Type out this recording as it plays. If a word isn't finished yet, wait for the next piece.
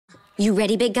You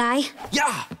ready, big guy?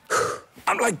 Yeah,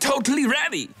 I'm like totally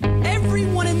ready.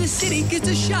 Everyone in the city gets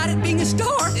a shot at being a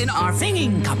star in our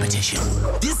singing competition.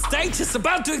 This stage is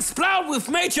about to explode with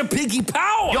Major Piggy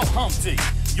Power. Yo, Humpty,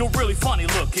 you're really funny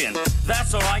looking.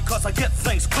 That's alright, cause I get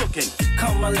things cooking.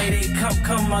 Come, my lady,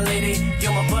 come, my lady.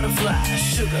 You're my butterfly,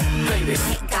 sugar, baby.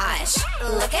 Gosh,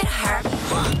 look at her.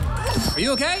 Are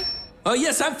you okay? Oh,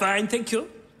 yes, I'm fine, thank you.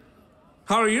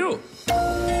 How are you?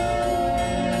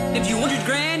 If you want $100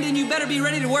 grand, then you better be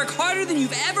ready to work harder than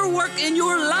you've ever worked in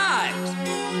your lives.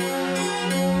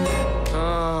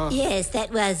 Yes,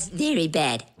 that was very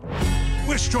bad.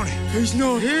 Where's Johnny? He's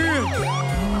not here.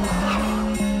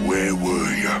 Where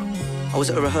were you? I was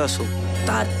at a rehearsal.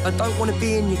 Dad, I don't want to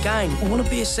be in your gang. I want to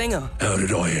be a singer. How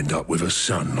did I end up with a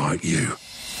son like you?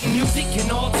 Music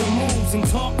can alter moves and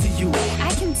talk to you.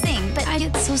 I can sing, but I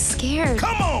get so scared.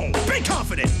 Come on, be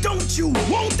confident. Don't you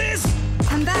want this?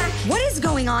 I'm back. What is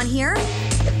going on here?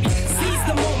 Seize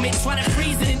the moment, try to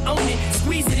freeze it and own it.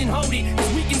 Squeeze it and hold it,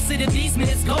 cause we consider these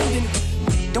minutes golden.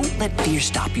 Don't let fear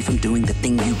stop you from doing the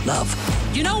thing you love.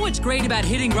 You know what's great about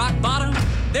hitting rock bottom?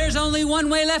 There's only one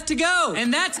way left to go,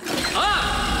 and that's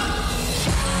up!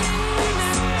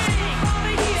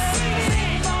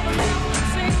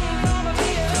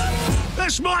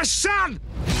 That's my son!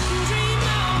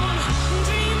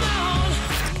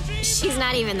 She's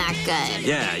not even that good.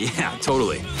 Yeah,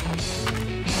 totally.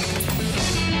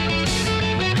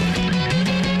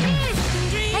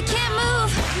 I can't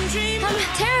move. I'm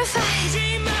terrified.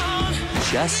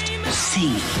 Just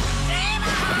sing.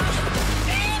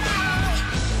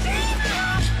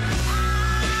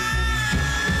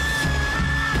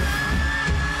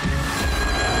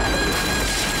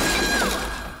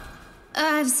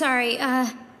 I'm sorry,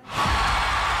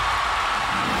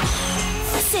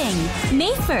 Sing,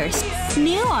 May 1st,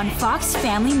 new on Fox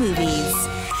Family Movies.